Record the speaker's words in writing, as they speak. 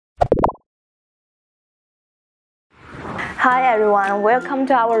Hi everyone, welcome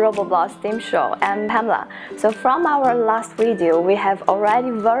to our Robobloq Steam Show. I'm Pamela. So from our last video, we have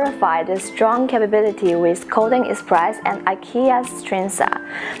already verified the strong capability with Coding Express and IKEA's Strinsa.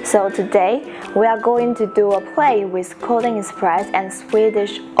 So today, we are going to do a play with Coding Express and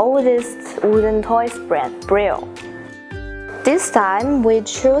Swedish oldest wooden toys brand, BRIO. This time, we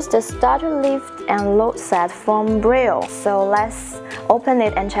choose the starter lift and load set from BRIO. So let's open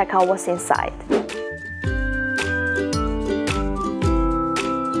it and check out what's inside.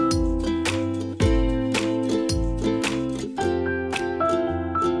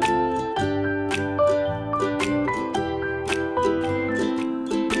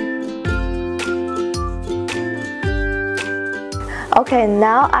 Okay,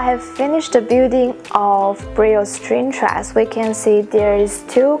 now I have finished the building of BRIO string tracks. We can see there is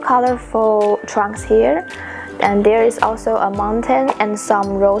two colorful trunks here, and there is also a mountain and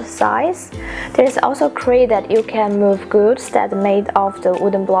some road sides. There is also a crate that you can move goods that made of the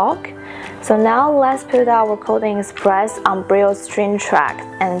wooden block. So now let's put our Coding Express on BRIO string track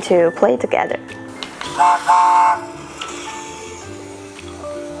and to play together.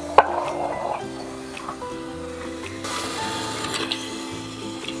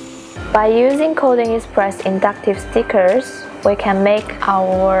 By using Coding Express inductive stickers, we can make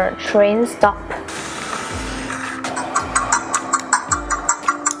our train stop.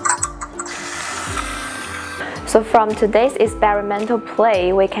 So from today's experimental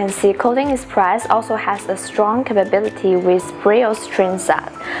play, we can see Coding Express also has a strong capability with BRIO's string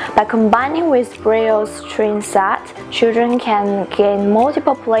set. By combining with BRIO's string set, children can gain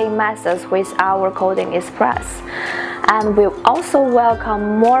multiple play methods with our Coding Express. And we also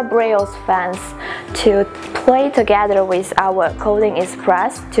welcome more BRIO's fans to play together with our Coding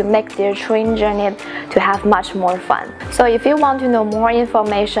Express to make their train journey to have much more fun. So if you want to know more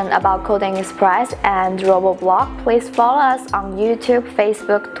information about Coding Express and Robobloq, please follow us on YouTube,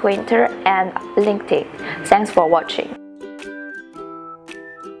 Facebook, Twitter, and LinkedIn. Thanks for watching.